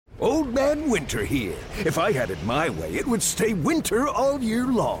Old Man Winter here. If I had it my way, it would stay winter all year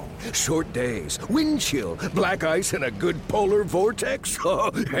long. Short days, wind chill, black ice, and a good polar vortex.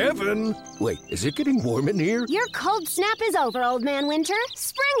 Oh, heaven! Wait, is it getting warm in here? Your cold snap is over, Old Man Winter.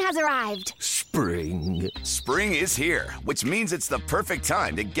 Spring has arrived. Spring. Spring is here, which means it's the perfect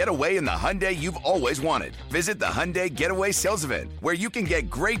time to get away in the Hyundai you've always wanted. Visit the Hyundai Getaway Sales Event, where you can get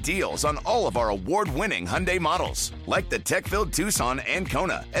great deals on all of our award-winning Hyundai models, like the tech-filled Tucson and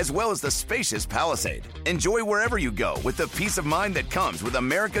Kona, as well as the spacious Palisade. Enjoy wherever you go with the peace of mind that comes with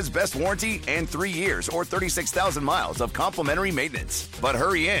America's best warranty and 3 years or 36,000 miles of complimentary maintenance. But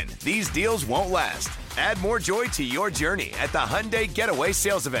hurry in, these deals won't last. Add more joy to your journey at the Hyundai Getaway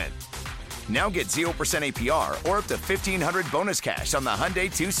Sales Event. Now get 0% APR or up to $1,500 bonus cash on the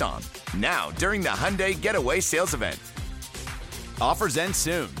Hyundai Tucson. Now, during the Hyundai Getaway Sales Event. Offers end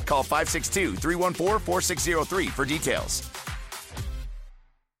soon. Call 562-314-4603 for details.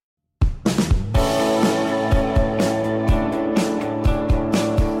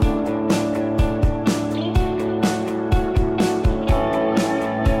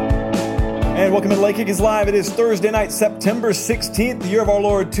 And welcome to Late Kick is Live. It is Thursday night, September 16th, the year of our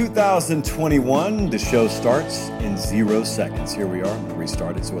Lord 2021. The show starts in 0 seconds. Here we are. I'm going to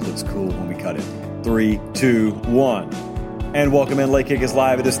restart it so it looks cool when we cut it. 3, 2, 1. And welcome in Late Kick is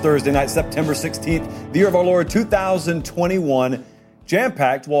Live. It is Thursday night, September 16th, the year of our Lord 2021.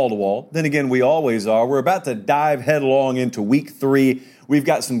 Jam-packed wall to wall. Then again, we always are. We're about to dive headlong into week 3. We've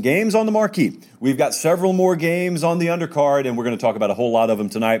got some games on the marquee. We've got several more games on the undercard, and we're going to talk about a whole lot of them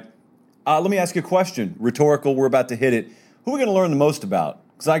tonight. Let me ask you a question. Rhetorical, we're about to hit it. Who are we going to learn the most about?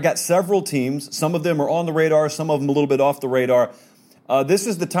 Because I got several teams. Some of them are on the radar, some of them a little bit off the radar. This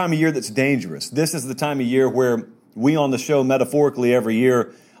is the time of year that's dangerous. This is the time of year where we on the show, metaphorically every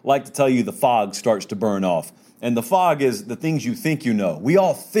year, like to tell you the fog starts to burn off. And the fog is the things you think you know. We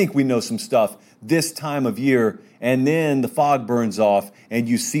all think we know some stuff this time of year, and then the fog burns off, and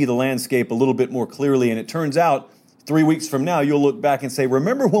you see the landscape a little bit more clearly, and it turns out 3 weeks from now, you'll look back and say,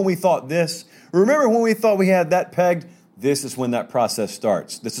 remember when we thought this? Remember when we thought we had that pegged? This is when that process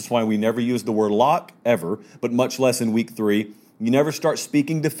starts. This is why we never use the word lock, ever, but much less in week 3. You never start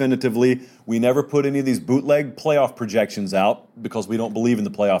speaking definitively. We never put any of these bootleg playoff projections out because we don't believe in the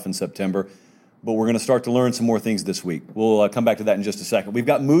playoff in September. But we're going to start to learn some more things this week. We'll come back to that in just a second. We've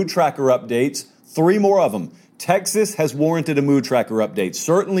got mood tracker updates, 3 more of them. Texas has warranted a mood tracker update.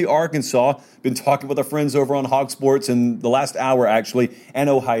 Certainly Arkansas, been talking with our friends over on Hog Sports in the last hour, actually, and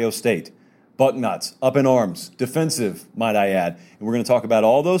Ohio State. Bucknuts, up in arms, defensive, might I add. And we're going to talk about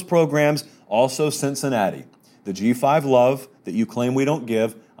all those programs, also Cincinnati. The G5 love that you claim we don't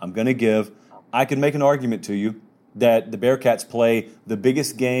give, I'm going to give. I can make an argument to you that the Bearcats play the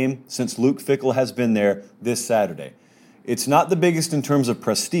biggest game since Luke Fickell has been there this Saturday. It's not the biggest in terms of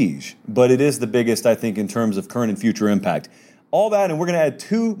prestige, but it is the biggest, I think, in terms of current and future impact. All that, and we're going to add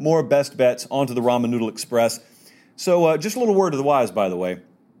 2 more best bets onto the Ramen Noodle Express. So just a little word to the wise, by the way,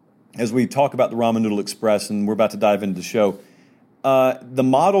 as we talk about the Ramen Noodle Express, and we're about to dive into the show. The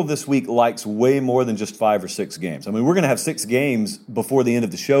model this week likes way more than just 5 or 6 games. I mean, we're going to have 6 games before the end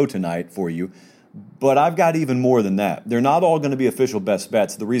of the show tonight for you, but I've got even more than that. They're not all going to be official best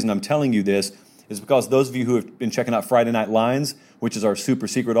bets. The reason I'm telling you this is because those of you who have been checking out Friday Night Lines, which is our super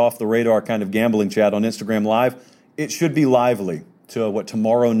secret off-the-radar kind of gambling chat on Instagram Live, it should be lively to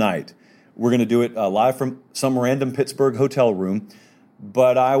tomorrow night. We're going to do it live from some random Pittsburgh hotel room,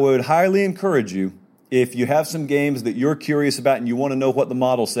 but I would highly encourage you, if you have some games that you're curious about and you want to know what the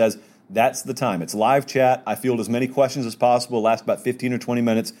model says, that's the time. It's live chat. I field as many questions as possible. It lasts about 15 or 20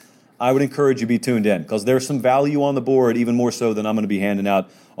 minutes. I would encourage you to be tuned in because there's some value on the board, even more so than I'm going to be handing out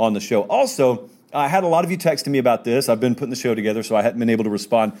on the show. Also, I had a lot of you texting me about this. I've been putting the show together, so I hadn't been able to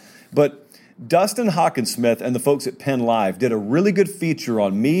respond. But Dustin Hockensmith and the folks at Penn Live did a really good feature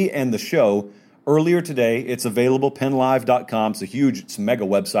on me and the show earlier today. It's available, PennLive.com. It's a mega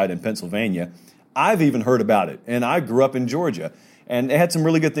website in Pennsylvania. I've even heard about it, and I grew up in Georgia. And they had some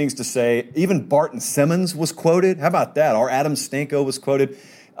really good things to say. Even Barton Simmons was quoted. How about that? Our Adam Stanko was quoted.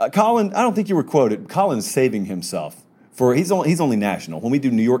 Colin, I don't think you were quoted. Colin's saving himself. He's only national. When we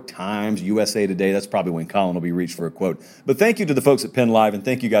do New York Times, USA Today, that's probably when Colin will be reached for a quote. But thank you to the folks at Penn Live, and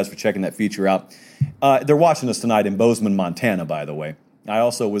thank you guys for checking that feature out. They're watching us tonight in Bozeman, Montana, by the way. I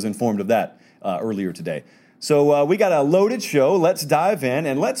also was informed of that earlier today. So we got a loaded show. Let's dive in,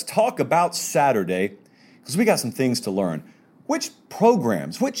 and let's talk about Saturday, because we got some things to learn. Which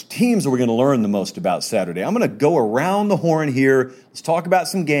programs, which teams are we going to learn the most about Saturday? I'm going to go around the horn here. Let's talk about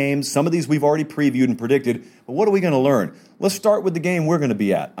some games. Some of these we've already previewed and predicted, but what are we going to learn? Let's start with the game we're going to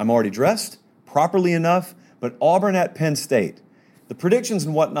be at. I'm already dressed properly enough, but Auburn at Penn State. the predictions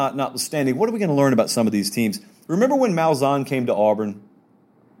and whatnot notwithstanding, what are we going to learn about some of these teams? Remember when Malzahn came to Auburn?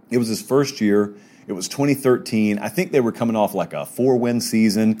 It was his first year. It was 2013. I think they were coming off like a 4-win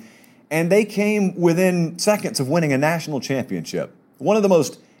season, and they came within seconds of winning a national championship. One of the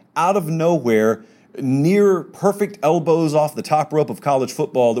most out-of-nowhere, near-perfect elbows off the top rope of college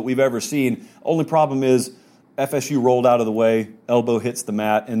football that we've ever seen. Only problem is FSU rolled out of the way, elbow hits the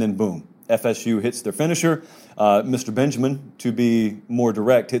mat, and then boom, FSU hits their finisher. Mr. Benjamin, to be more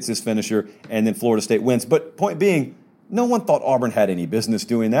direct, hits his finisher, and then Florida State wins. But point being, no one thought Auburn had any business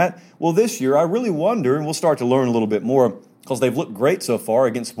doing that. Well, this year, I really wonder, and we'll start to learn a little bit more, because they've looked great so far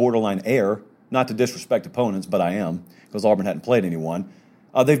against borderline air. Not to disrespect opponents, but I am, because Auburn hadn't played anyone.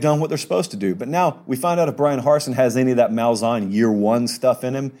 They've done what they're supposed to do. But now we find out if Brian Harsin has any of that Malzahn year one stuff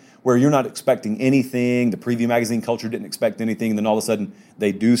in him, where you're not expecting anything, the preview magazine culture didn't expect anything, and then all of a sudden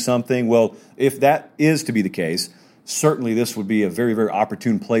they do something. Well, if that is to be the case, certainly this would be a very, very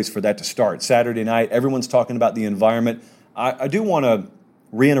opportune place for that to start. Saturday night, everyone's talking about the environment. I do want to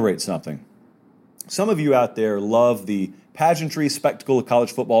reiterate something. Some of you out there love the pageantry, spectacle of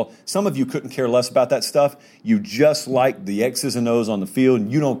college football. Some of you couldn't care less about that stuff. You just like the X's and O's on the field,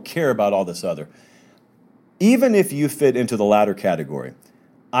 and you don't care about all this other. Even if you fit into the latter category,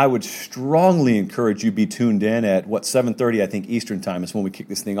 I would strongly encourage you be tuned in at, 7:30, I think, Eastern time is when we kick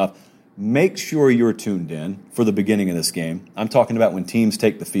this thing off. Make sure you're tuned in for the beginning of this game. I'm talking about when teams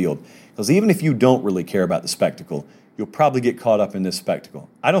take the field. Because even if you don't really care about the spectacle, you'll probably get caught up in this spectacle.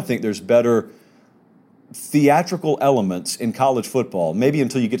 I don't think there's better theatrical elements in college football, maybe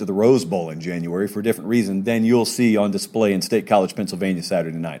until you get to the Rose Bowl in January for a different reason, than you'll see on display in State College, Pennsylvania,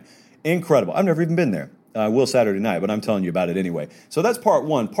 Saturday night. Incredible. I've never even been there. I will Saturday night, but I'm telling you about it anyway. So that's part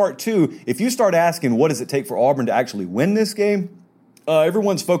one. Part two, if you start asking what does it take for Auburn to actually win this game,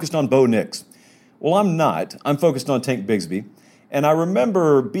 everyone's focused on Bo Nix. Well, I'm not. I'm focused on Tank Bigsby. And I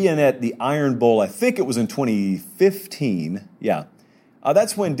remember being at the Iron Bowl, I think it was in 2015. Yeah.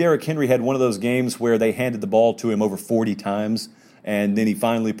 That's when Derrick Henry had one of those games where they handed the ball to him over 40 times, and then he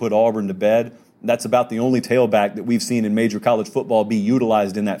finally put Auburn to bed. That's about the only tailback that we've seen in major college football be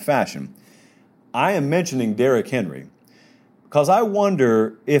utilized in that fashion. I am mentioning Derrick Henry because I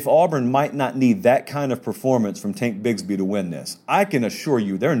wonder if Auburn might not need that kind of performance from Tank Bigsby to win this. I can assure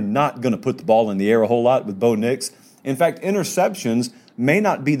you they're not going to put the ball in the air a whole lot with Bo Nix. In fact, interceptions may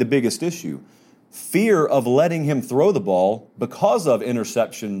not be the biggest issue. Fear of letting him throw the ball because of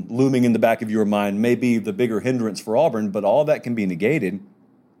interception looming in the back of your mind may be the bigger hindrance for Auburn, but all that can be negated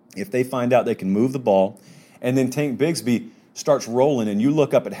if they find out they can move the ball. And then Tank Bigsby starts rolling, and you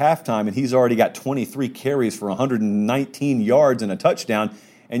look up at halftime, and he's already got 23 carries for 119 yards and a touchdown,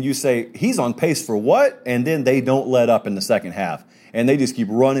 and you say, he's on pace for what? And then they don't let up in the second half, and they just keep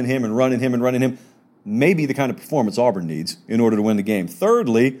running him and running him and running him. Maybe the kind of performance Auburn needs in order to win the game.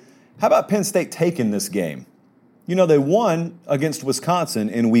 Thirdly, how about Penn State taking this game? You know, they won against Wisconsin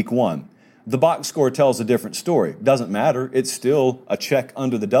in week one. The box score tells a different story. Doesn't matter. It's still a check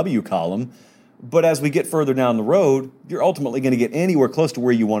under the W column. But as we get further down the road, you're ultimately going to get anywhere close to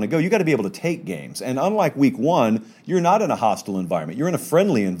where you want to go. You got to be able to take games. And unlike week one, you're not in a hostile environment. You're in a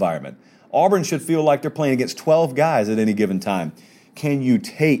friendly environment. Auburn should feel like they're playing against 12 guys at any given time. Can you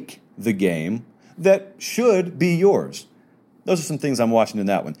take the game that should be yours? Those are some things I'm watching in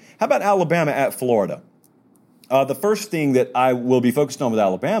that one. How about Alabama at Florida? The first thing that I will be focused on with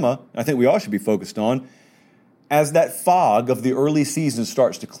Alabama, I think we all should be focused on, as that fog of the early season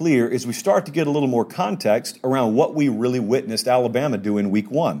starts to clear, is we start to get a little more context around what we really witnessed Alabama do in week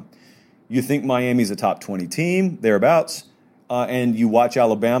one. You think Miami's a top 20 team, thereabouts, and you watch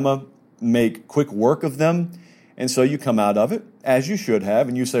Alabama make quick work of them, and so you come out of it, as you should have,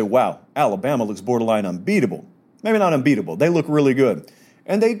 and you say, wow, Alabama looks borderline unbeatable. Maybe not unbeatable. They look really good.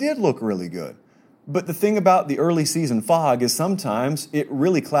 And they did look really good. But the thing about the early season fog is sometimes it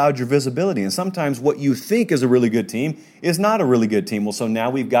really clouds your visibility. And sometimes what you think is a really good team is not a really good team. Well, so now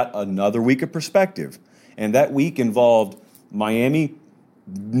we've got another week of perspective. And that week involved Miami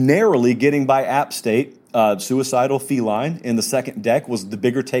narrowly getting by App State. Suicidal feline in the second deck was the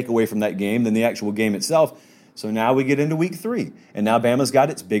bigger takeaway from that game than the actual game itself. So now we get into week 3, and now Bama's got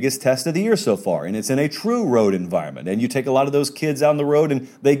its biggest test of the year so far, and it's in a true road environment. And you take a lot of those kids out on the road, and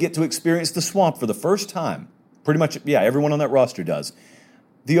they get to experience the swamp for the first time. Pretty much, yeah, everyone on that roster does.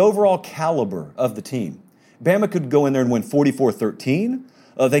 The overall caliber of the team. Bama could go in there and win 44-13.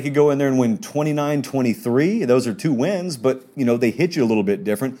 They could go in there and win 29-23. Those are 2 wins, but, you know, they hit you a little bit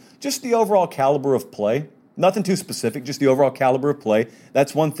different. Just the overall caliber of play. Nothing too specific, just the overall caliber of play.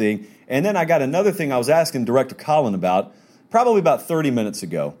 That's one thing. And then I got another thing I was asking Director Colin about, probably about 30 minutes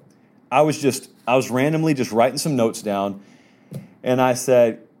ago. I was randomly just writing some notes down, And I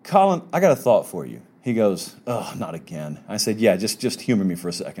said, Colin, I got a thought for you. He goes, oh, not again. I said, yeah, just humor me for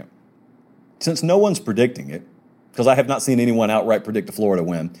a second. Since no one's predicting it, because I have not seen anyone outright predict a Florida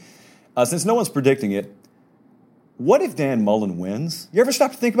win, since no one's predicting it, what if Dan Mullen wins? You ever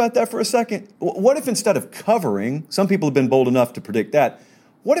stop to think about that for a second? What if instead of covering, some people have been bold enough to predict that,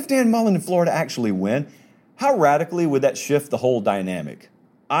 what if Dan Mullen and Florida actually win? How radically would that shift the whole dynamic?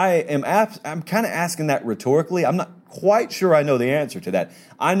 I'm kind of asking that rhetorically. I'm not quite sure I know the answer to that.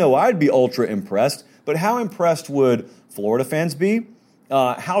 I know I'd be ultra impressed, but how impressed would Florida fans be?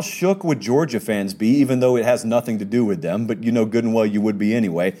 How shook would Georgia fans be, even though it has nothing to do with them, but you know good and well you would be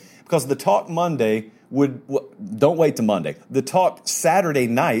anyway, because the talk Monday don't wait till Monday. The talk Saturday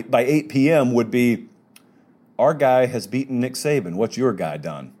night by 8 p.m. would be, our guy has beaten Nick Saban. What's your guy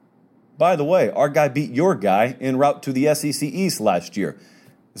done? By the way, our guy beat your guy en route to the SEC East last year.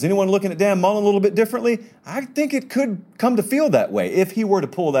 Is anyone looking at Dan Mullen a little bit differently? I think it could come to feel that way if he were to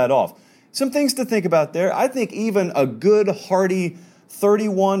pull that off. Some things to think about there. I think even a good, hearty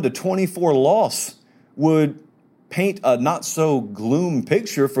 31-24 loss would paint a not-so-gloom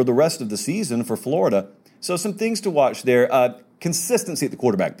picture for the rest of the season for Florida. So some things to watch there. Consistency at the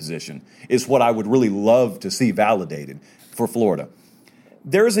quarterback position is what I would really love to see validated for Florida.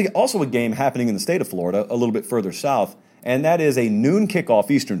 There is also a game happening in the state of Florida, a little bit further south, and that is a noon kickoff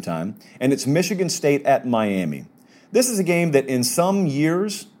Eastern time, and it's Michigan State at Miami. This is a game that in some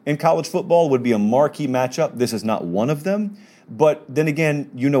years in college football would be a marquee matchup. This is not one of them. But then again,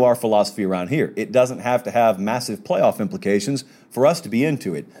 you know our philosophy around here. It doesn't have to have massive playoff implications for us to be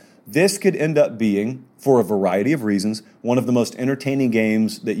into it. This could end up being, for a variety of reasons, one of the most entertaining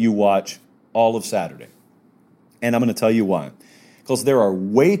games that you watch all of Saturday. And I'm going to tell you why. Because there are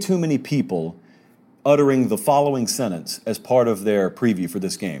way too many people uttering the following sentence as part of their preview for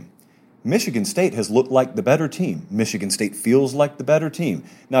this game. Michigan State has looked like the better team. Michigan State feels like the better team.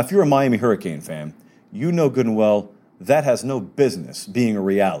 Now, if you're a Miami Hurricane fan, you know good and well that has no business being a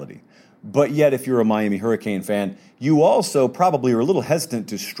reality. But yet, if you're a Miami Hurricane fan, you also probably are a little hesitant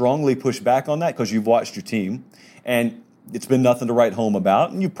to strongly push back on that because you've watched your team, and it's been nothing to write home about.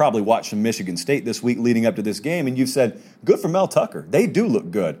 And you've probably watched some Michigan State this week leading up to this game, and you've said, good for Mel Tucker. They do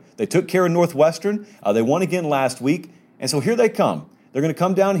look good. They took care of Northwestern. They won again last week. And so here they come. They're going to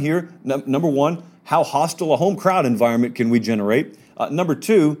come down here. Number one, how hostile a home crowd environment can we generate? Number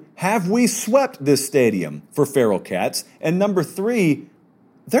two, have we swept this stadium for Feral Cats? And number three,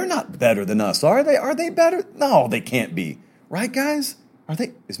 they're not better than us, are they? Are they better? No, they can't be. Right, guys?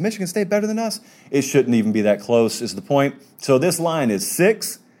 Is Michigan State better than us? It shouldn't even be that close, is the point. So this line is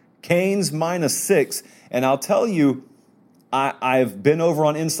 6, Canes -6. And I'll tell you, I've been over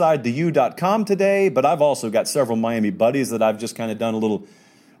on InsideTheU.com today, but I've also got several Miami buddies that I've just kind of done a little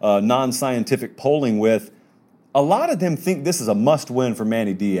non-scientific polling with. A lot of them think this is a must-win for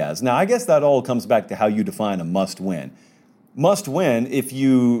Manny Diaz. Now, I guess that all comes back to how you define a must-win. Must-win, if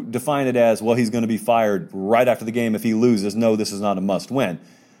you define it as, well, he's going to be fired right after the game if he loses. No, this is not a must-win.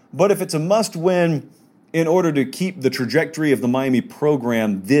 But if it's a must-win in order to keep the trajectory of the Miami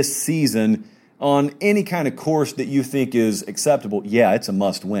program this season on any kind of course that you think is acceptable, yeah, it's a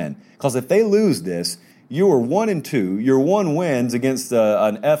must-win. Because if they lose this, you are 1-2. Your one wins against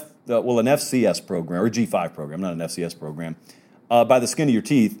an FCS program, or G5 program, not an FCS program, by the skin of your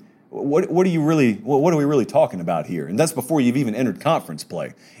teeth. What are we really talking about here? And that's before you've even entered conference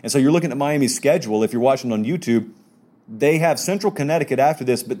play. And so you're looking at Miami's schedule. If you're watching on YouTube, they have Central Connecticut after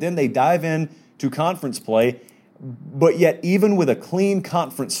this, but then they dive in to conference play. But yet, even with a clean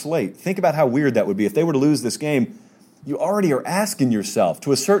conference slate, think about how weird that would be. If they were to lose this game, you already are asking yourself,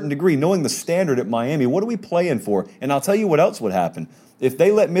 to a certain degree, knowing the standard at Miami, what are we playing for? And I'll tell you what else would happen. If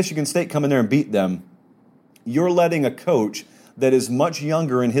they let Michigan State come in there and beat them, you're letting a coach that is much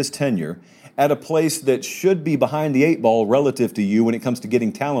younger in his tenure at a place that should be behind the 8 ball relative to you when it comes to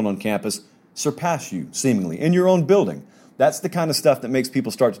getting talent on campus surpass you, seemingly, in your own building. That's the kind of stuff that makes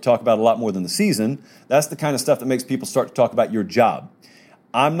people start to talk about a lot more than the season. That's the kind of stuff that makes people start to talk about your job.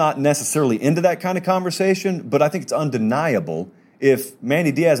 I'm not necessarily into that kind of conversation, but I think it's undeniable if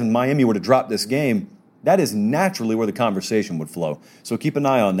Manny Diaz and Miami were to drop this game, that is naturally where the conversation would flow. So keep an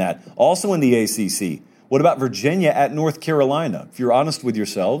eye on that. Also in the ACC, what about Virginia at North Carolina? If you're honest with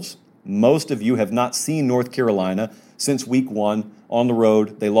yourselves, most of you have not seen North Carolina since week 1 on the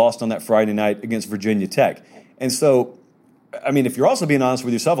road. They lost on that Friday night against Virginia Tech. And so, I mean, if you're also being honest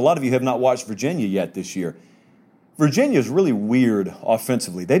with yourself, a lot of you have not watched Virginia yet this year. Virginia is really weird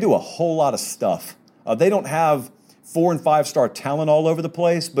offensively. They do a whole lot of stuff. They don't have 4- and 5-star talent all over the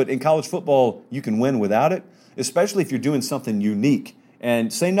place, but in college football, you can win without it, especially if you're doing something unique.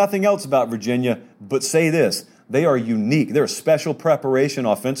 And say nothing else about Virginia, but say this. They are unique. They're a special preparation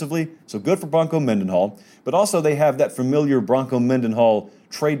offensively, so good for Bronco Mendenhall. But also they have that familiar Bronco Mendenhall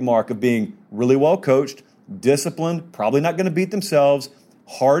trademark of being really well coached, disciplined, probably not going to beat themselves,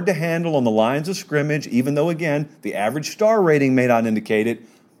 hard to handle on the lines of scrimmage, even though, again, the average star rating may not indicate it.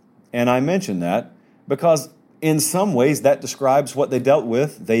 And I mention that because in some ways that describes what they dealt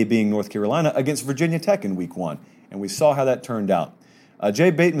with, they being North Carolina, against Virginia Tech in week 1. And we saw how that turned out.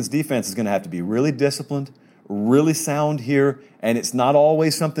 Jay Bateman's defense is going to have to be really disciplined, really sound here, and it's not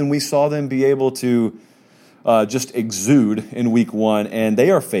always something we saw them be able to just exude in week 1, and they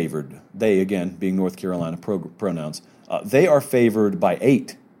are favored. They, again, being North Carolina pronouns. They are favored by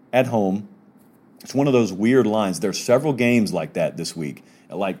 8 at home. It's one of those weird lines. There's several games like that this week.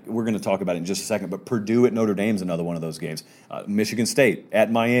 Like we're going to talk about it in just a second, but Purdue at Notre Dame is another one of those games. Michigan State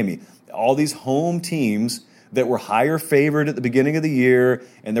at Miami. All these home teams that were higher favored at the beginning of the year,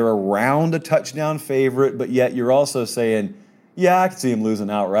 and they're around a touchdown favorite, but yet you're also saying, yeah, I can see them losing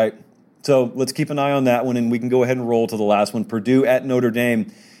outright. So let's keep an eye on that one, and we can go ahead and roll to the last one, Purdue at Notre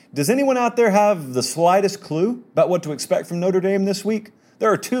Dame. Does anyone out there have the slightest clue about what to expect from Notre Dame this week? There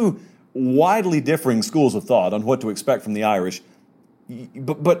are 2 widely differing schools of thought on what to expect from the Irish.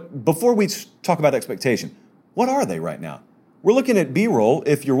 But before we talk about expectation, what are they right now? We're looking at B-roll,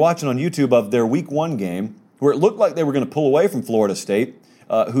 if you're watching on YouTube, of their week 1 game, where it looked like they were going to pull away from Florida State,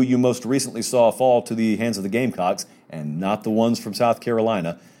 who you most recently saw fall to the hands of the Gamecocks, and not the ones from South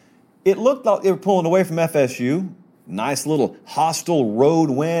Carolina. It looked like they were pulling away from FSU. Nice little hostile road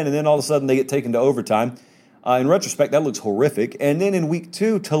win, and then all of a sudden they get taken to overtime. In retrospect, that looks horrific. And then in week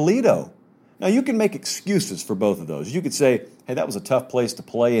 2, Toledo. Now, you can make excuses for both of those. You could say, hey, that was a tough place to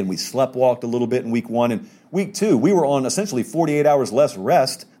play, and we sleptwalked a little bit in week 1. And week 2, we were on essentially 48 hours less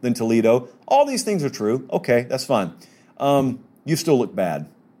rest than Toledo. All these things are true. Okay, that's fine. You still look bad.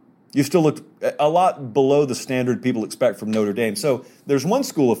 You still look a lot below the standard people expect from Notre Dame. So there's one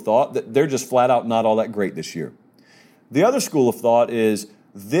school of thought that they're just flat out not all that great this year. The other school of thought is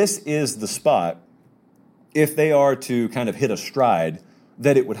this is the spot, if they are to kind of hit a stride,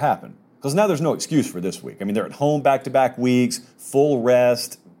 that it would happen. Because now there's no excuse for this week. I mean, they're at home back-to-back weeks, full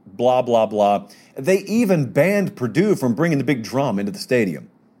rest, blah, blah, blah. They even banned Purdue from bringing the big drum into the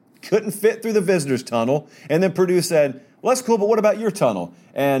stadium. Couldn't fit through the visitors' tunnel. And then Purdue said, well, that's cool, but what about your tunnel?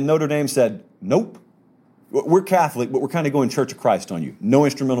 And Notre Dame said, nope. We're Catholic, but we're kind of going Church of Christ on you. No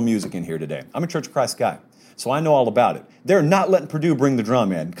instrumental music in here today. I'm a Church of Christ guy, so I know all about it. They're not letting Purdue bring the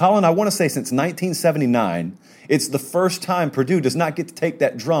drum in. Colin, I want to say since 1979, it's the first time Purdue does not get to take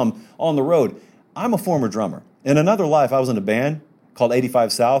that drum on the road. I'm a former drummer. In another life, I was in a band called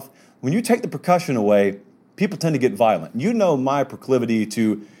 85 South. When you take the percussion away, people tend to get violent. You know my proclivity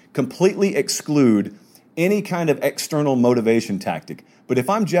to completely exclude any kind of external motivation tactic. But if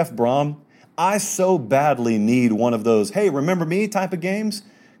I'm Jeff Brom, I so badly need one of those, hey, remember me type of games,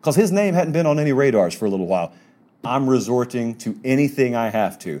 because his name hadn't been on any radars for a little while. I'm resorting to anything I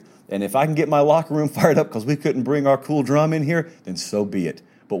have to. And if I can get my locker room fired up because we couldn't bring our cool drum in here, then so be it.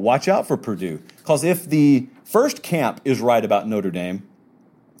 But watch out for Purdue, because if the first camp is right about Notre Dame,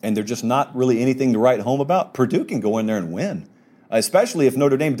 and they're just not really anything to write home about, Purdue can go in there and win, especially if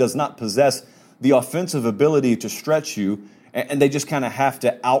Notre Dame does not possess the offensive ability to stretch you, and they just kind of have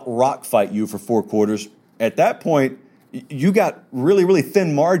to out-rock fight you for 4 quarters. At that point, you got really, really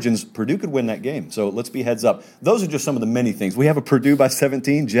thin margins. Purdue could win that game. So let's be heads up. Those are just some of the many things. We have a Purdue by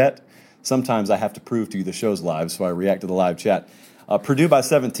 17, Jet. Sometimes I have to prove to you the show's live, so I react to the live chat. Purdue by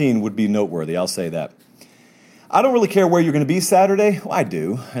 17 would be noteworthy. I'll say that. I don't really care where you're going to be Saturday. Well, I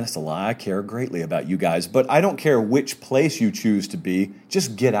do, and that's a lie. I care greatly about you guys, but I don't care which place you choose to be.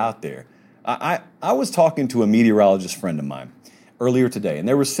 Just get out there. I was talking to a meteorologist friend of mine earlier today, and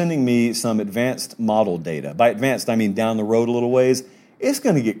they were sending me some advanced model data. By advanced, I mean down the road a little ways. It's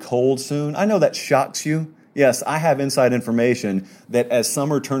going to get cold soon. I know that shocks you. Yes, I have inside information that as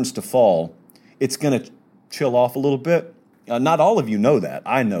summer turns to fall, it's going to chill off a little bit. Not all of you know that.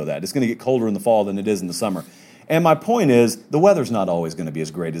 I know that. It's going to get colder in the fall than it is in the summer. And my point is, the weather's not always going to be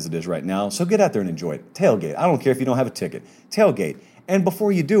as great as it is right now, so get out there and enjoy it. Tailgate. I don't care if you don't have a ticket. Tailgate. And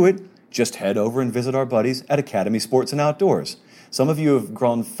before you do it, just head over and visit our buddies at Academy Sports and Outdoors. Some of you have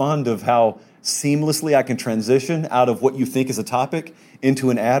grown fond of how seamlessly I can transition out of what you think is a topic into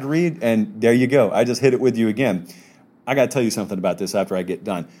an ad read, and there you go. I just hit it with you again. I got to tell you something about this after I get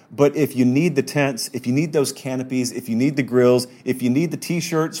done. But if you need the tents, if you need those canopies, if you need the grills, if you need the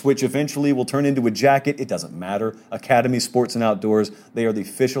T-shirts, which eventually will turn into a jacket, it doesn't matter. Academy Sports and Outdoors, they are the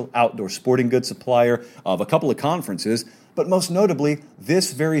official outdoor sporting goods supplier of a couple of conferences, but most notably,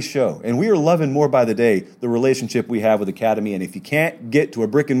 this very show. And we are loving more by the day the relationship we have with Academy. And if you can't get to a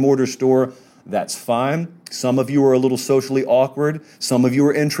brick and mortar store, that's fine. Some of you are a little socially awkward. Some of you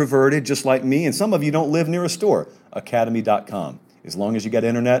are introverted, just like me. And some of you don't live near a store. Academy.com. As long as you got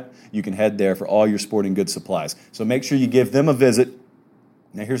internet, you can head there for all your sporting goods supplies. So make sure you give them a visit.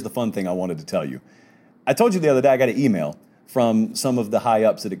 Now, here's the fun thing I wanted to tell you. I told you the other day I got an email from some of the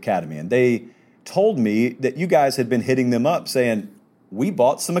high-ups at Academy, and they told me that you guys had been hitting them up saying, we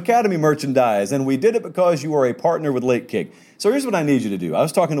bought some Academy merchandise, and we did it because you are a partner with Lake Kick. So here's what I need you to do. I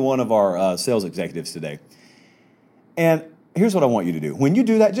was talking to one of our sales executives today, and here's what I want you to do. When you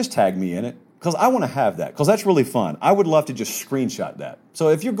do that, just tag me in it, because I want to have that, because that's really fun. I would love to just screenshot that. So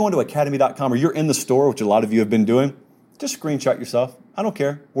if you're going to academy.com or you're in the store, which a lot of you have been doing, just screenshot yourself. I don't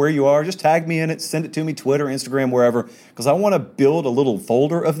care where you are. Just tag me in it. Send it to me, Twitter, Instagram, wherever, because I want to build a little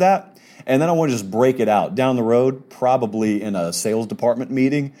folder of that, and then I want to just break it out down the road, probably in a sales department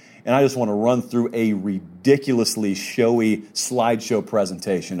meeting, and I just want to run through a ridiculously showy slideshow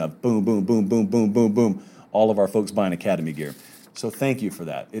presentation of boom, boom, boom, boom, boom, boom, boom, all of our folks buying Academy gear. So thank you for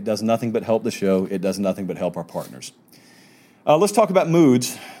that. It does nothing but help the show. It does nothing but help our partners. Let's talk about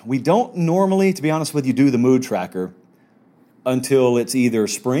moods. We don't normally, to be honest with you, do the mood tracker until it's either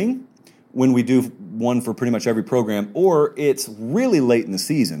spring, when we do one for pretty much every program, or it's really late in the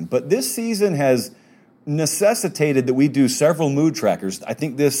season. But this season has necessitated that we do several mood trackers. I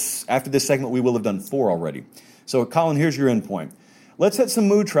think after this segment, we will have done 4 already. So, Colin, here's your endpoint. Let's hit some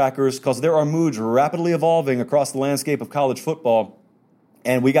mood trackers, because there are moods rapidly evolving across the landscape of college football.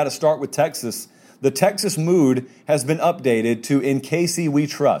 And we got to start with Texas. The Texas mood has been updated to "In KC We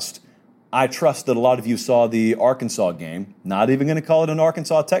Trust." I trust that a lot of you saw the Arkansas game. Not even going to call it an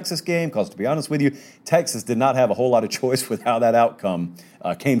Arkansas-Texas game, because to be honest with you, Texas did not have a whole lot of choice with how that outcome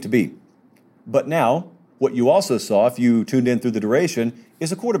came to be. But now, what you also saw, if you tuned in through the duration,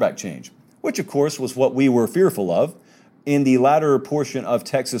 is a quarterback change, which of course was what we were fearful of in the latter portion of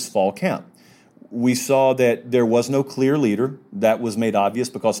Texas fall camp. We saw that there was no clear leader. That was made obvious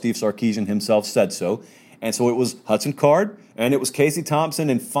because Steve Sarkisian himself said so. And so it was Hudson Card, and it was Casey Thompson,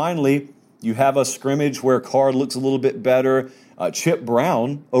 and finally, you have a scrimmage where Card looks a little bit better. Chip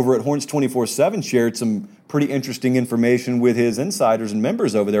Brown over at Horns 24/7 shared some pretty interesting information with his insiders and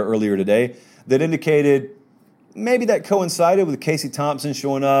members over there earlier today that indicated maybe that coincided with Casey Thompson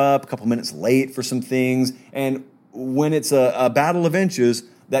showing up a couple minutes late for some things. And when it's a battle of inches,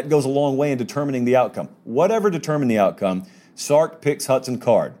 that goes a long way in determining the outcome. Whatever determined the outcome, Sark picks Hudson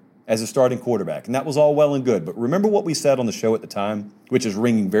Card as a starting quarterback. And that was all well and good. But remember what we said on the show at the time, which is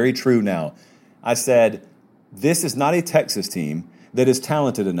ringing very true now. I said, this is not a Texas team that is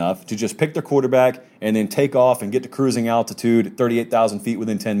talented enough to just pick their quarterback and then take off and get to cruising altitude at 38,000 feet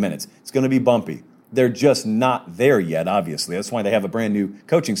within 10 minutes. It's going to be bumpy. They're just not there yet, obviously. That's why they have a brand new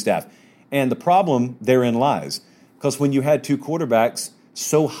coaching staff. And the problem therein lies, because when you had 2 quarterbacks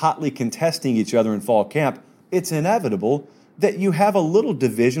so hotly contesting each other in fall camp, it's inevitable that you have a little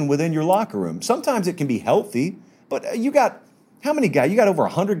division within your locker room. Sometimes it can be healthy, but you got, how many guys? You got over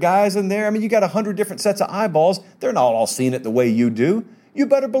 100 guys in there. I mean, you got 100 different sets of eyeballs. They're not all seeing it the way you do. You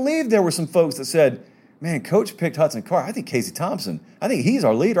better believe there were some folks that said, man, Coach picked Hudson Card. I think Casey Thompson. I think he's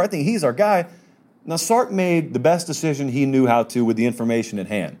our leader. I think he's our guy. Now, Sark made the best decision he knew how to with the information at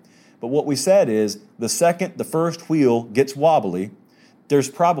hand. But what we said is the second the first wheel gets wobbly, there's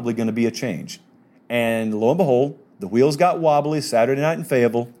probably going to be a change. And lo and behold, the wheels got wobbly Saturday night in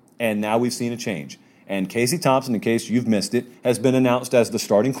Fayetteville, and now we've seen a change. And Casey Thompson, in case you've missed it, has been announced as the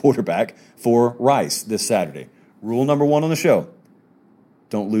starting quarterback for Rice this Saturday. Rule number 1 on the show,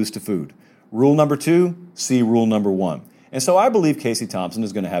 don't lose to food. Rule number 2, see rule number 1. And so I believe Casey Thompson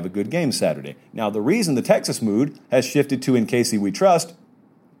is going to have a good game Saturday. Now, the reason the Texas mood has shifted to "In KC We Trust"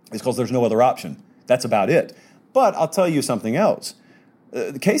 is because there's no other option. That's about it. But I'll tell you something else.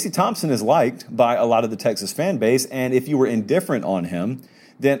 Casey Thompson is liked by a lot of the Texas fan base, and if you were indifferent on him,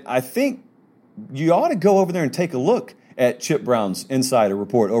 then I think you ought to go over there and take a look at Chip Brown's insider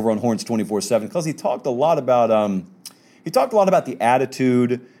report over on Horns 24/7, because he talked a lot about the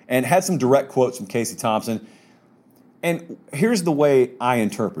attitude and had some direct quotes from Casey Thompson. And here's the way I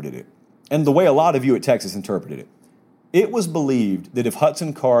interpreted it, and the way a lot of you at Texas interpreted it. It was believed that if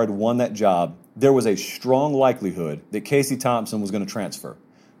Hudson Card won that job, there was a strong likelihood that Casey Thompson was going to transfer.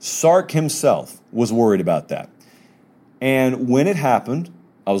 Sark himself was worried about that. And when it happened,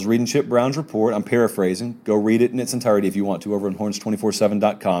 I was reading Chip Brown's report. I'm paraphrasing. Go read it in its entirety if you want to over on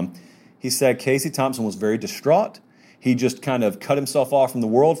horns247.com. He said Casey Thompson was very distraught. He just kind of cut himself off from the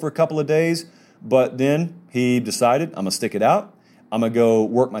world for a couple of days. But then he decided, I'm going to stick it out. I'm going to go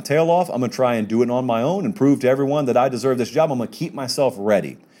work my tail off. I'm going to try and do it on my own and prove to everyone that I deserve this job. I'm going to keep myself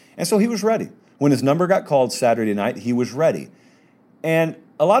ready. And so he was ready. When his number got called Saturday night, he was ready. And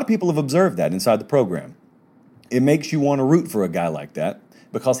a lot of people have observed that inside the program. It makes you want to root for a guy like that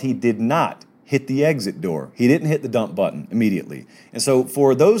because he did not hit the exit door. He didn't hit the dump button immediately. And so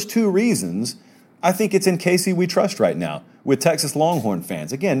for those two reasons, I think it's in Casey we trust right now with Texas Longhorn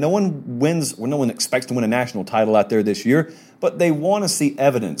fans. Again, no one expects to win a national title out there this year, but they want to see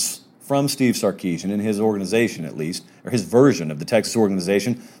evidence from Steve Sarkisian and his organization, at least, or his version of the Texas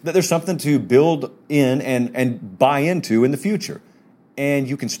organization, that there's something to build in and buy into in the future. And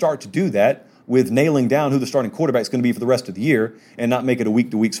you can start to do that with nailing down who the starting quarterback is going to be for the rest of the year and not make it a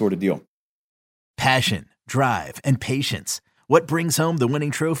week-to-week sort of deal. Passion, drive, and patience. What brings home the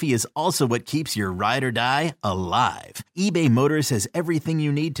winning trophy is also what keeps your ride or die alive. eBay Motors has everything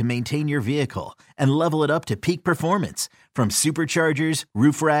you need to maintain your vehicle and level it up to peak performance, from superchargers,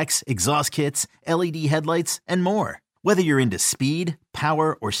 roof racks, exhaust kits, LED headlights, and more. Whether you're into speed,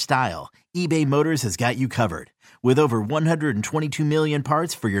 power, or style, eBay Motors has got you covered. With over 122 million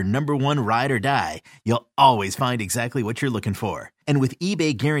parts for your number one ride or die, you'll always find exactly what you're looking for. And with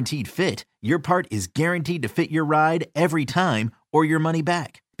eBay Guaranteed Fit, your part is guaranteed to fit your ride every time or your money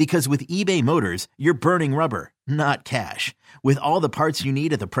back. Because with eBay Motors, you're burning rubber, not cash. With all the parts you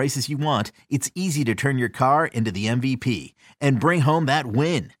need at the prices you want, it's easy to turn your car into the MVP and bring home that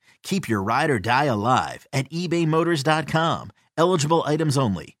win. Keep your ride or die alive at ebaymotors.com. Eligible items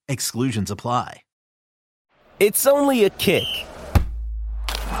only. Exclusions apply. It's only a kick,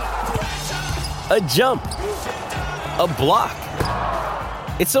 a jump, a block.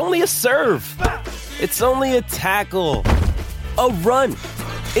 It's only a serve. It's only a tackle, a run.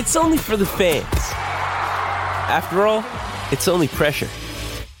 It's only for the fans. After all, it's only pressure.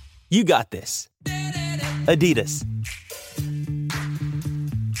 You got this. Adidas.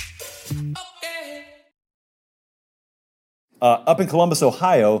 Up in Columbus,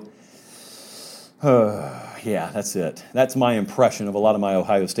 Ohio, yeah, that's it. That's my impression of a lot of my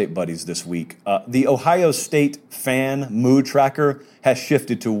Ohio State buddies this week. The Ohio State fan mood tracker has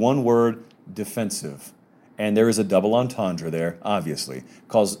shifted to one word, defensive. And there is a double entendre there, obviously,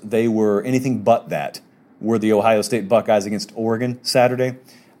 because they were anything but that. Were the Ohio State Buckeyes against Oregon Saturday?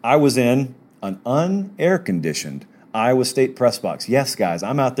 I was in an unair-conditioned Iowa State press box. Yes, guys,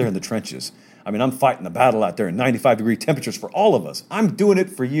 I'm out there in the trenches. I mean, I'm fighting the battle out there in 95-degree temperatures for all of us. I'm doing it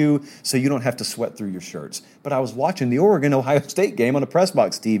for you so you don't have to sweat through your shirts. But I was watching the Oregon-Ohio State game on a press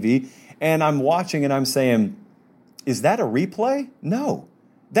box TV, and I'm watching and I'm saying, is that a replay? No.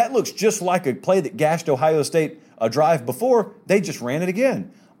 That looks just like a play that gashed Ohio State a drive before. They just ran it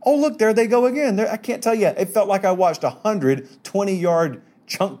again. Oh, look, there they go again. I can't tell you. It felt like I watched 120-yard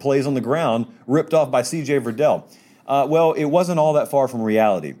chunk plays on the ground ripped off by C.J. Verdell. Well, it wasn't all that far from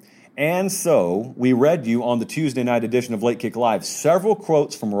reality. And so we read you on the Tuesday night edition of Late Kick Live several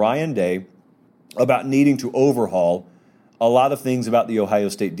quotes from Ryan Day about needing to overhaul a lot of things about the Ohio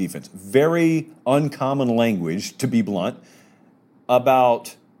State defense. Very uncommon language, to be blunt,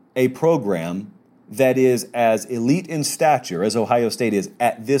 about a program that is as elite in stature as Ohio State is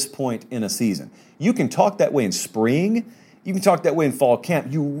at this point in a season. You can talk that way in spring. You can talk that way in fall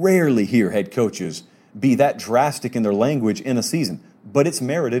camp. You rarely hear head coaches be that drastic in their language in a season. But it's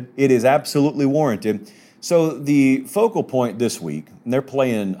merited. It is absolutely warranted. So the focal point this week, and they're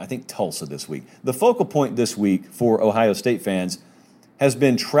playing, I think, Tulsa this week. The focal point this week for Ohio State fans has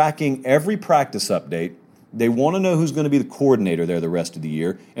been tracking every practice update. They want to know who's going to be the coordinator there the rest of the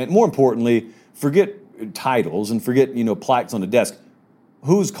year. And more importantly, forget titles and forget, plaques on the desk.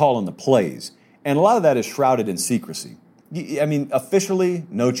 Who's calling the plays? And a lot of that is shrouded in secrecy. I mean, officially,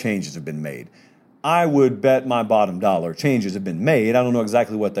 no changes have been made. I would bet my bottom dollar changes have been made. I don't know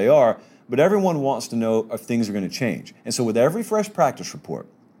exactly what they are, but everyone wants to know if things are going to change. And so with every fresh practice report,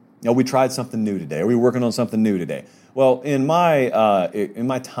 we tried something new today. Are we working on something new today? Well, in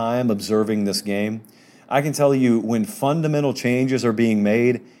my time observing this game, I can tell you when fundamental changes are being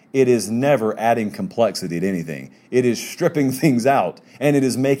made, it is never adding complexity to anything. It is stripping things out, and it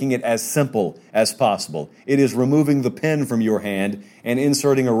is making it as simple as possible. It is removing the pen from your hand and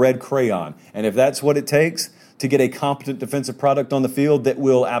inserting a red crayon. And if that's what it takes to get a competent defensive product on the field that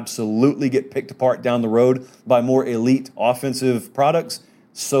will absolutely get picked apart down the road by more elite offensive products,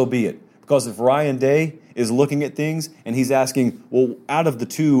 so be it. Because if Ryan Day is looking at things and he's asking, well, out of the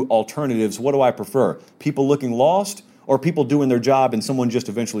two alternatives, what do I prefer? People looking lost or people doing their job and someone just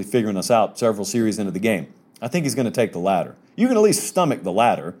eventually figuring us out several series into the game? I think he's going to take the latter. You can at least stomach the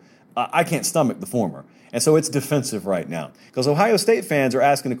latter. I can't stomach the former. And so it's defensive right now. Because Ohio State fans are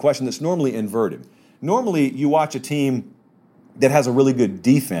asking a question that's normally inverted. Normally, you watch a team that has a really good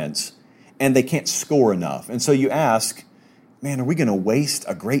defense and they can't score enough. And so you ask, man, are we going to waste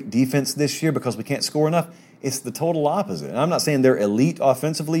a great defense this year because we can't score enough? It's the total opposite. And I'm not saying they're elite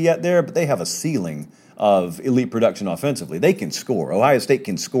offensively yet there, but they have a ceiling of elite production offensively. They can score. Ohio State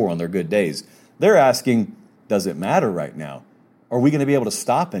can score on their good days. They're asking, does it matter right now? Are we going to be able to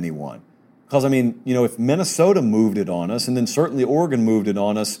stop anyone? Because, I mean, if Minnesota moved it on us, and then certainly Oregon moved it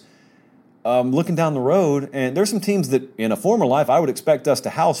on us, looking down the road, and there's some teams that in a former life I would expect us to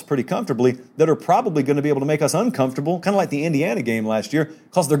house pretty comfortably that are probably going to be able to make us uncomfortable, kind of like the Indiana game last year,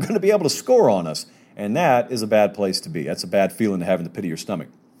 because they're going to be able to score on us. And that is a bad place to be. That's a bad feeling to have in the pit of your stomach.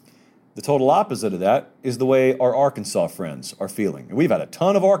 The total opposite of that is the way our Arkansas friends are feeling. And we've had a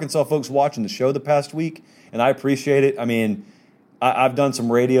ton of Arkansas folks watching the show the past week, and I appreciate it. I mean, I've done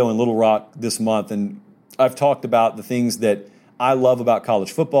some radio in Little Rock this month, and I've talked about the things that I love about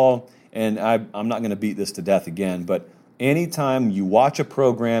college football, and I'm not going to beat this to death again, but anytime you watch a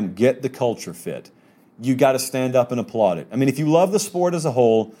program get the culture fit, you got to stand up and applaud it. I mean, if you love the sport as a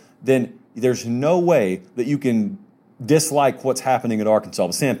whole, then there's no way that you can dislike what's happening at Arkansas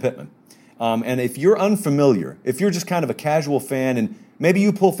with Sam Pittman. And if you're unfamiliar, if you're just kind of a casual fan, and maybe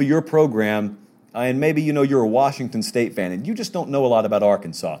you pull for your program, and maybe you're a Washington State fan, and you just don't know a lot about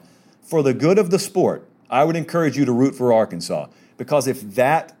Arkansas, for the good of the sport, I would encourage you to root for Arkansas. Because if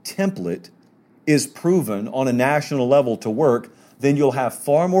that template is proven on a national level to work, then you'll have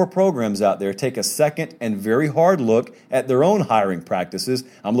far more programs out there take a second and very hard look at their own hiring practices.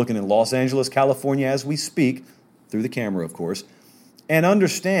 I'm looking in Los Angeles, California as we speak, through the camera, of course, and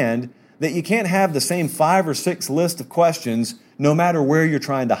understand that you can't have the same 5 or 6 list of questions no matter where you're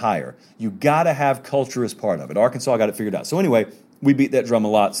trying to hire. You got to have culture as part of it. Arkansas got it figured out. So anyway, we beat that drum a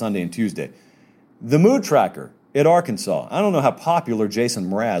lot Sunday and Tuesday. The mood tracker at Arkansas. I don't know how popular Jason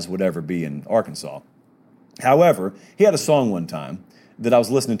Mraz would ever be in Arkansas. However, he had a song one time that I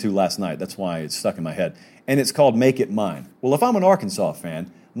was listening to last night. That's why it's stuck in my head. And it's called Make It Mine. Well, if I'm an Arkansas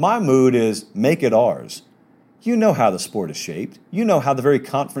fan, my mood is make it ours. You know how the sport is shaped. You know how the very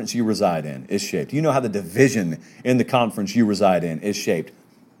conference you reside in is shaped. You know how the division in the conference you reside in is shaped.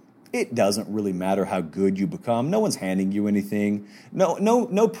 It doesn't really matter how good you become. No one's handing you anything. No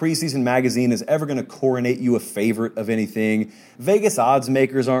preseason magazine is ever going to coronate you a favorite of anything. Vegas odds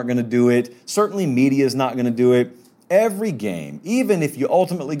makers aren't going to do it. Certainly media is not going to do it. Every game, even if you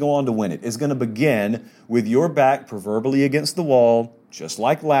ultimately go on to win it, is going to begin with your back proverbially against the wall, just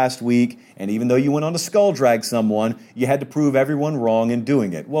like last week. And even though you went on to skull drag someone, you had to prove everyone wrong in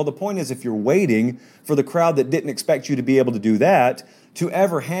doing it. Well, the point is, if you're waiting for the crowd that didn't expect you to be able to do that to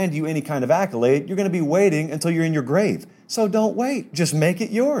ever hand you any kind of accolade, you're going to be waiting until you're in your grave. So don't wait. Just make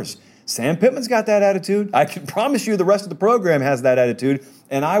it yours. Sam Pittman's got that attitude. I can promise you the rest of the program has that attitude.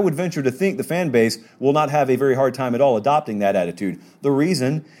 And I would venture to think the fan base will not have a very hard time at all adopting that attitude. The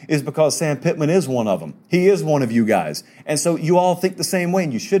reason is because Sam Pittman is one of them. He is one of you guys. And so you all think the same way,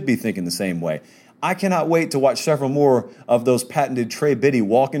 and you should be thinking the same way. I cannot wait to watch several more of those patented Trey Biddy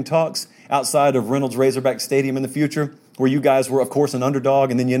walk and talks outside of Reynolds Razorback Stadium in the future, where you guys were, of course, an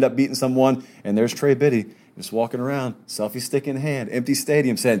underdog, and then you end up beating someone, and there's Trey Biddy just walking around, selfie stick in hand, empty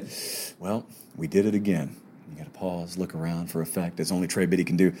stadium, said, well, we did it again. You got to pause, look around for effect, as only Trey Biddy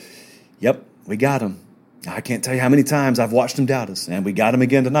can do. Yep, we got him. I can't tell you how many times I've watched him doubt us, and we got him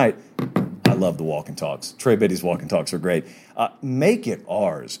again tonight. I love the walk and talks. Trey Biddy's walk and talks are great. Make it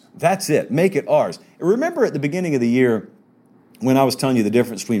ours. That's it. Make it ours. Remember at the beginning of the year when I was telling you the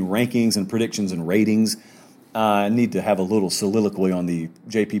difference between rankings and predictions and ratings? I need to have a little soliloquy on the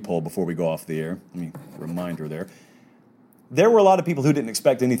JP poll before we go off the air. Reminder there. There were a lot of people who didn't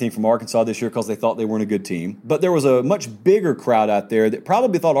expect anything from Arkansas this year because they thought they weren't a good team. But there was a much bigger crowd out there that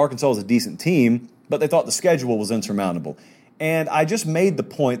probably thought Arkansas was a decent team, but they thought the schedule was insurmountable. And I just made the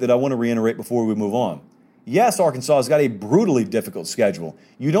point that I want to reiterate before we move on. Yes, Arkansas has got a brutally difficult schedule.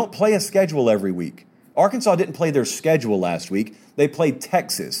 You don't play a schedule every week. Arkansas didn't play their schedule last week. They played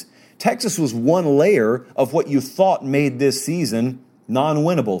Texas. Texas was one layer of what you thought made this season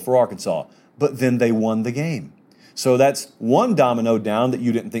non-winnable for Arkansas. But then they won the game. So that's one domino down that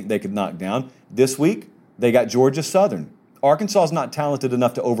you didn't think they could knock down. This week, they got Georgia Southern. Arkansas is not talented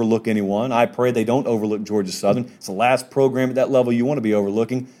enough to overlook anyone. I pray they don't overlook Georgia Southern. It's the last program at that level you want to be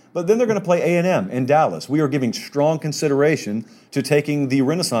overlooking. But then they're going to play A&M in Dallas. We are giving strong consideration to taking the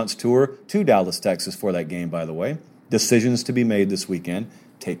Renaissance Tour to Dallas, Texas for that game, by the way. Decisions to be made this weekend.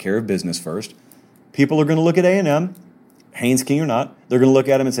 Take care of business first. People are going to look at A&M, Haynes King or not. They're going to look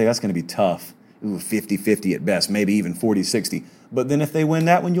at them and say, that's going to be tough. Ooh, 50-50 at best, maybe even 40-60. But then if they win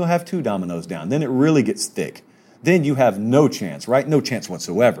that one, you'll have 2 dominoes down. Then it really gets thick. Then you have no chance, right? No chance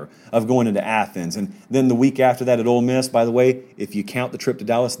whatsoever of going into Athens. And then the week after that at Ole Miss, by the way, if you count the trip to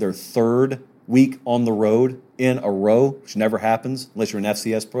Dallas, their 3rd week on the road in a row, which never happens unless you're an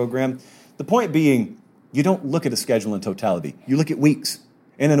FCS program. The point being, You don't look at a schedule in totality. You look at weeks.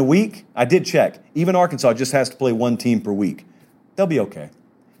 And in a week, I did check. Even Arkansas just has to play one team per week. They'll be okay.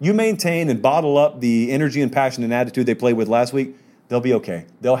 You maintain and bottle up the energy and passion and attitude they played with last week, they'll be okay.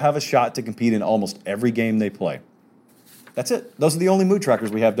 They'll have a shot to compete in almost every game they play. That's it. Those are the only mood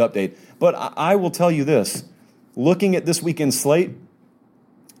trackers we have to update. But I will tell you this. Looking at this weekend's slate,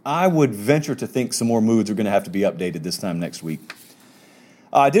 I would venture to think some more moods are going to have to be updated this time next week.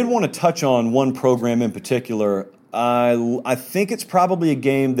 I did want to touch on one program in particular. I think it's probably a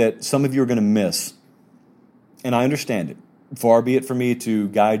game that some of you are going to miss, and I understand it. Far be it for me to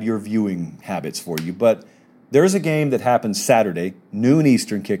guide your viewing habits for you, but there's a game that happens Saturday, noon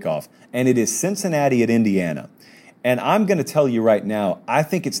Eastern kickoff, and it is Cincinnati at Indiana. And I'm going to tell you right now, I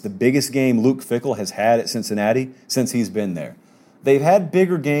think it's the biggest game Luke Fickell has had at Cincinnati since he's been there. They've had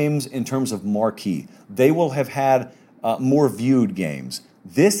bigger games in terms of marquee. They will have had more viewed games.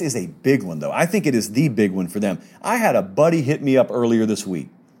 This is a big one, though. I think it is the big one for them. I had a buddy hit me up earlier this week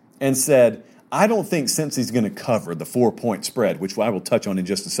and said, I don't think Cincy's going to cover the 4-point spread, which I will touch on in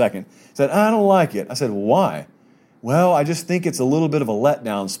just a second. He said, I don't like it. I said, why? Well, I just think it's a little bit of a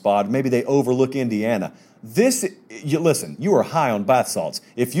letdown spot. Maybe they overlook Indiana. Listen, you are high on bath salts.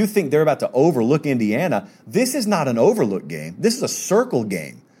 If you think they're about to overlook Indiana, this is not an overlook game. This is a circle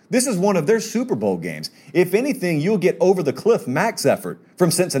game. This is one of their Super Bowl games. If anything, you'll get over-the-cliff max effort from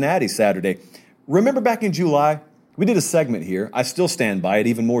Cincinnati Saturday. Remember back in July, we did a segment here. I still stand by it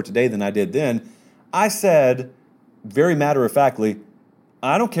even more today than I did then. I said, very matter-of-factly,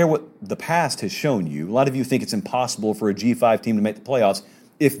 I don't care what the past has shown you. A lot of you think it's impossible for a G5 team to make the playoffs.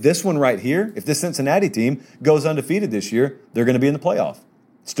 If this one right here, if this Cincinnati team goes undefeated this year, they're going to be in the playoff.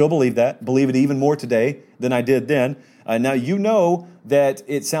 Still believe that. Believe it even more today than I did then. Now, you know that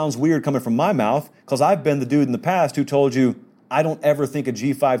it sounds weird coming from my mouth because I've been the dude in the past who told you I don't ever think a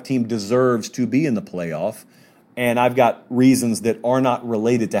G5 team deserves to be in the playoff. And I've got reasons that are not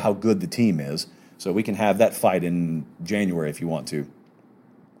related to how good the team is. So we can have that fight in January if you want to.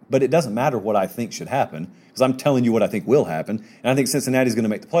 But it doesn't matter what I think should happen because I'm telling you what I think will happen. And I think Cincinnati's going to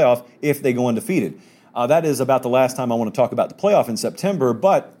make the playoff if they go undefeated. That is about the last time I want to talk about the playoff in September,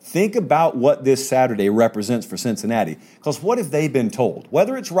 but think about what this Saturday represents for Cincinnati. Because what have they been told?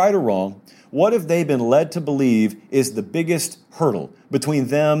 Whether it's right or wrong, what have they been led to believe is the biggest hurdle between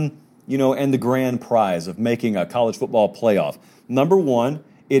them, and the grand prize of making a college football playoff? Number one,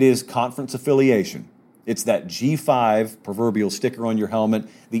 it is conference affiliation. It's that G5 proverbial sticker on your helmet,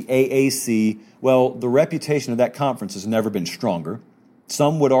 the AAC. Well, the reputation of that conference has never been stronger.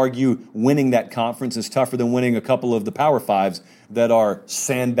 Some would argue winning that conference is tougher than winning a couple of the Power Fives that are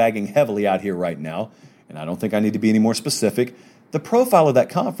sandbagging heavily out here right now. And I don't think I need to be any more specific. The profile of that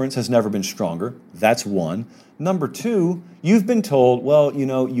conference has never been stronger. That's one. Number two, you've been told, well,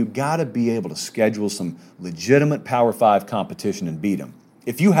 you got to be able to schedule some legitimate Power 5 competition and beat them.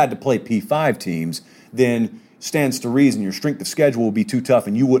 If you had to play P5 teams, then stands to reason your strength of schedule will be too tough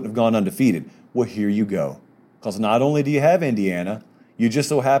and you wouldn't have gone undefeated. Well, here you go. Because not only do you have Indiana, you just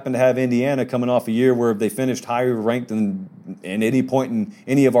so happen to have Indiana coming off a year where they finished higher ranked than in any point in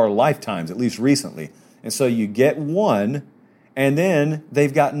any of our lifetimes, at least recently. And so you get one, and then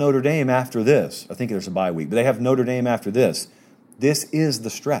they've got Notre Dame after this. I think there's a bye week, but they have Notre Dame after this. This is the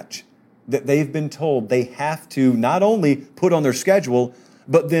stretch that they've been told they have to not only put on their schedule,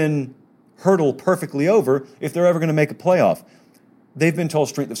 but then hurdle perfectly over if they're ever going to make a playoff. They've been told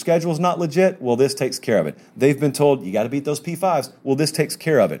strength of schedule is not legit. Well, this takes care of it. They've been told you got to beat those P5s. Well, this takes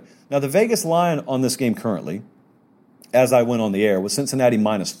care of it. Now, the Vegas line on this game currently, as I went on the air, was Cincinnati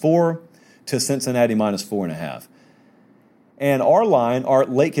 -4 to Cincinnati -4.5. And our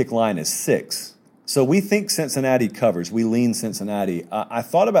late kick line is 6. So we think Cincinnati covers. We lean Cincinnati. I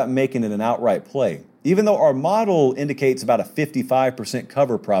thought about making it an outright play. Even though our model indicates about a 55%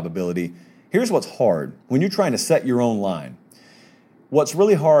 cover probability, here's what's hard when you're trying to set your own line. What's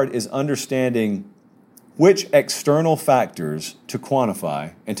really hard is understanding which external factors to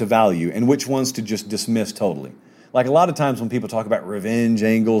quantify and to value and which ones to just dismiss totally. Like a lot of times when people talk about revenge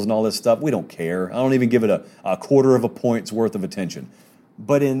angles and all this stuff, we don't care. I don't even give it a quarter of a point's worth of attention.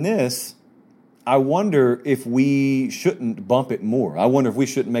 But in this, I wonder if we shouldn't bump it more. I wonder if we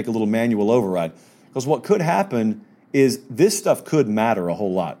shouldn't make a little manual override. Because what could happen is this stuff could matter a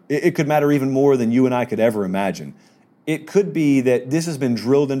whole lot. It could matter even more than you and I could ever imagine. It could be that this has been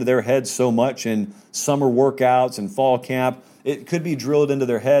drilled into their heads so much in summer workouts and fall camp. It could be drilled into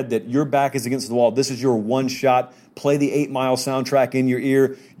their head that your back is against the wall. This is your one shot. Play the 8 Mile soundtrack in your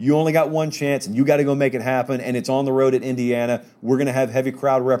ear. You only got one chance, and you got to go make it happen, and it's on the road at Indiana. We're going to have heavy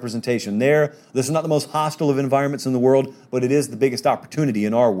crowd representation there. This is not the most hostile of environments in the world, but it is the biggest opportunity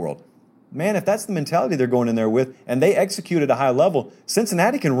in our world. man, if that's the mentality they're going in there with, and they execute at a high level,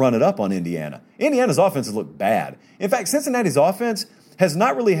 Cincinnati can run it up on Indiana. Indiana's offenses look bad. In fact, Cincinnati's offense has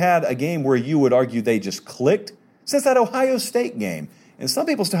not really had a game where you would argue they just clicked since that Ohio State game. And some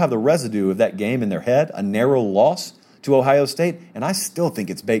people still have the residue of that game in their head, a narrow loss to Ohio State, and I still think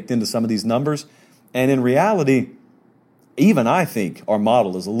it's baked into some of these numbers. And in reality, even I think our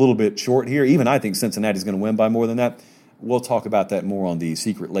model is a little bit short here. Even I think Cincinnati's going to win by more than that. We'll talk about that more on the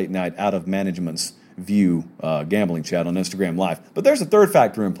secret late night out of management's view gambling chat on Instagram Live. But there's a third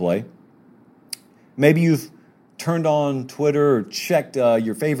factor in play. Maybe you've turned on Twitter or checked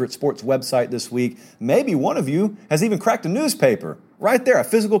your favorite sports website this week. Maybe one of you has even cracked a newspaper right there, a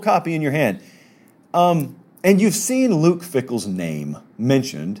physical copy in your hand. And you've seen Luke Fickell's name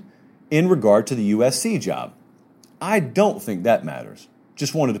mentioned in regard to the USC job. I don't think that matters.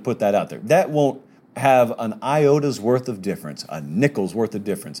 Just wanted to put that out there. That won't have an iota's worth of difference, a nickel's worth of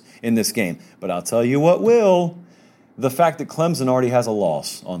difference in this game. But I'll tell you what will. The fact that Clemson already has a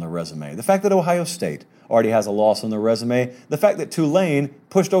loss on their resume. The fact that Ohio State already has a loss on their resume. The fact that Tulane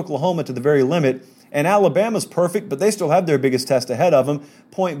pushed Oklahoma to the very limit. And Alabama's perfect, but they still have their biggest test ahead of them.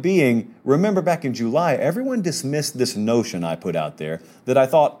 Point being, remember back in July, everyone dismissed this notion I put out there that I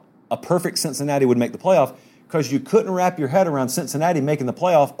thought a perfect Cincinnati would make the playoff because you couldn't wrap your head around Cincinnati making the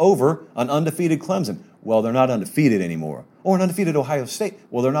playoff over an undefeated Clemson. Well, they're not undefeated anymore. Or an undefeated Ohio State.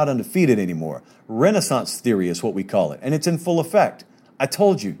 Well, they're not undefeated anymore. Renaissance theory is what we call it, and it's in full effect. I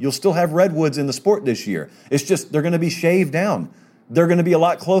told you, you'll still have redwoods in the sport this year. It's just they're going to be shaved down. They're going to be a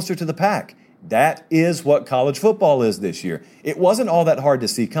lot closer to the pack. That is what college football is this year. It wasn't all that hard to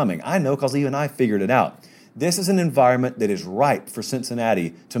see coming. I know because even I figured it out. This is an environment that is ripe for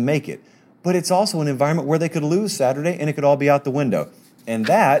Cincinnati to make it. But it's also an environment where they could lose Saturday and it could all be out the window. And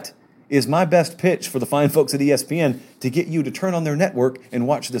that is my best pitch for the fine folks at ESPN to get you to turn on their network and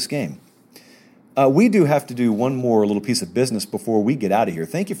watch this game. We do have to do one more little piece of business before we get out of here.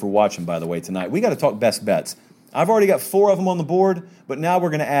 Thank you for watching, by the way, tonight. We got to talk best bets. I've already got 4 of them on the board, but now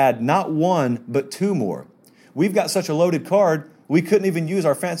we're going to add not 1, but 2 more. We've got such a loaded card, we couldn't even use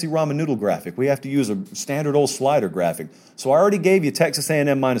our fancy ramen noodle graphic. We have to use a standard old slider graphic. So I already gave you Texas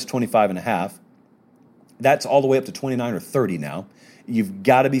A&M minus 25.5. That's all the way up to 29 or 30 now. You've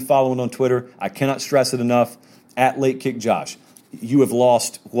got to be following on Twitter. I cannot stress it enough. At Late Kick Josh. You have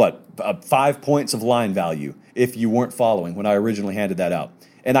lost, 5 points of line value if you weren't following when I originally handed that out.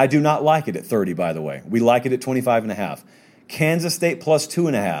 And I do not like it at 30, by the way. We like it at 25.5. Kansas State plus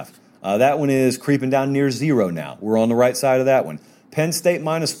 2.5. That one is creeping down near 0 now. We're on the right side of that one. Penn State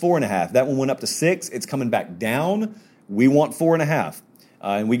minus 4.5. That one went up to 6. It's coming back down. We want 4.5.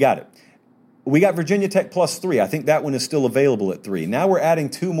 And we got it. We got Virginia Tech plus 3. I think that one is still available at 3. Now we're adding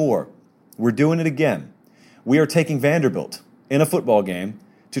 2 more. We're doing it again. We are taking Vanderbilt in a football game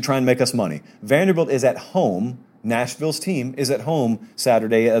to try and make us money. Vanderbilt is at home. Nashville's team is at home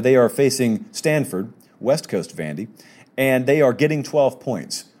Saturday. They are facing Stanford, West Coast Vandy, and they are getting 12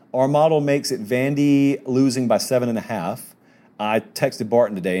 points. Our model makes it Vandy losing by 7.5. I texted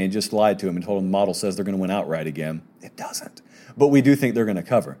Barton today and just lied to him and told him the model says they're going to win outright again. It doesn't. But we do think they're going to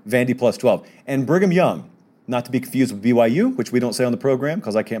cover. Vandy plus 12. And Brigham Young, not to be confused with BYU, which we don't say on the program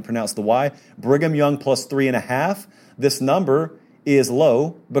because I can't pronounce the Y. Brigham Young plus 3.5. This number is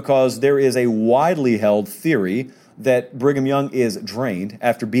low because there is a widely held theory that Brigham Young is drained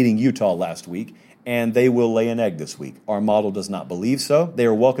after beating Utah last week, and they will lay an egg this week. Our model does not believe so. They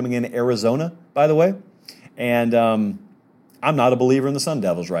are welcoming in Arizona, by the way, and I'm not a believer in the Sun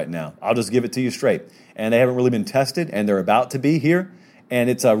Devils right now. I'll just give it to you straight. And they haven't really been tested, and they're about to be here, and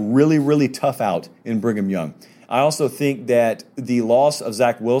it's a really, really tough out in Brigham Young. I also think that the loss of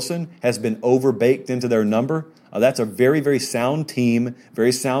Zach Wilson has been overbaked into their number. That's a very, very sound team,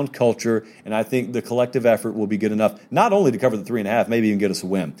 very sound culture, and I think the collective effort will be good enough not only to cover the 3.5, maybe even get us a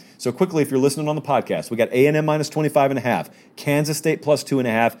win. So quickly, if you're listening on the podcast, we got A&M minus 25.5, Kansas State plus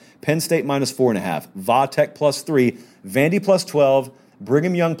 2.5, Penn State minus 4.5, Va Tech plus 3, Vandy plus 12,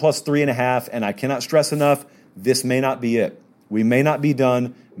 Brigham Young plus 3.5, and I cannot stress enough, this may not be it. We may not be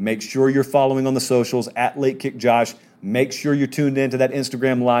done. Make sure you're following on the socials at Late Kick Josh. Make sure you're tuned in to that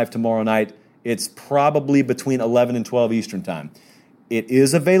Instagram Live tomorrow night. It's probably between 11 and 12 Eastern Time. It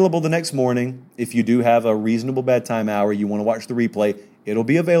is available the next morning. If you do have a reasonable bedtime hour, you want to watch the replay, it'll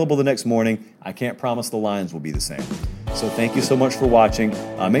be available the next morning. I can't promise the lines will be the same. So thank you so much for watching.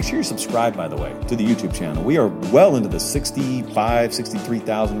 Make sure you're subscribed, by the way, to the YouTube channel. We are well into the 65,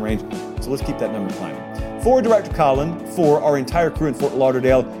 63,000 range, so let's keep that number climbing. For Director Colin, for our entire crew in Fort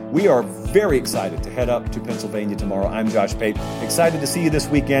Lauderdale, we are very excited to head up to Pennsylvania tomorrow. I'm Josh Pate. Excited to see you this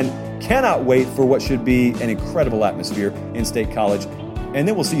weekend. Cannot wait for what should be an incredible atmosphere in State College. and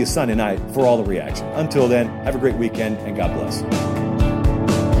then we'll see you Sunday night for all the reaction. Until then, have a great weekend, and God bless.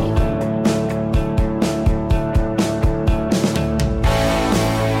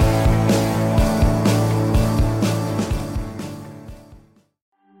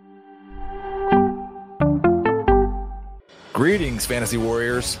 Greetings, Fantasy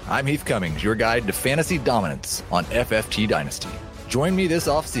Warriors. I'm Heath Cummings, your guide to fantasy dominance on FFT Dynasty. Join me this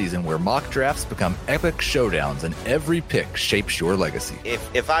offseason where mock drafts become epic showdowns and every pick shapes your legacy.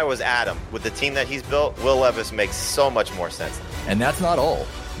 If I was Adam, with the team that he's built, Will Levis makes so much more sense. And that's not all.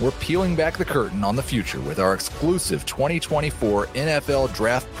 We're peeling back the curtain on the future with our exclusive 2024 NFL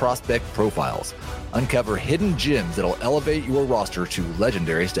Draft Prospect Profiles. Uncover hidden gems that'll elevate your roster to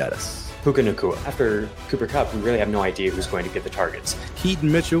legendary status. Puka Nacua. After Cooper Kupp, we really have no idea who's going to get the targets.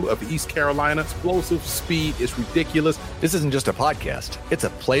 Keaton Mitchell of East Carolina, explosive speed is ridiculous. This isn't just a podcast, it's a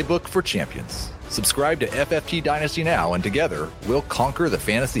playbook for champions. Subscribe to FFT Dynasty now, and together, we'll conquer the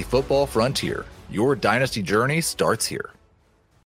fantasy football frontier. Your dynasty journey starts here.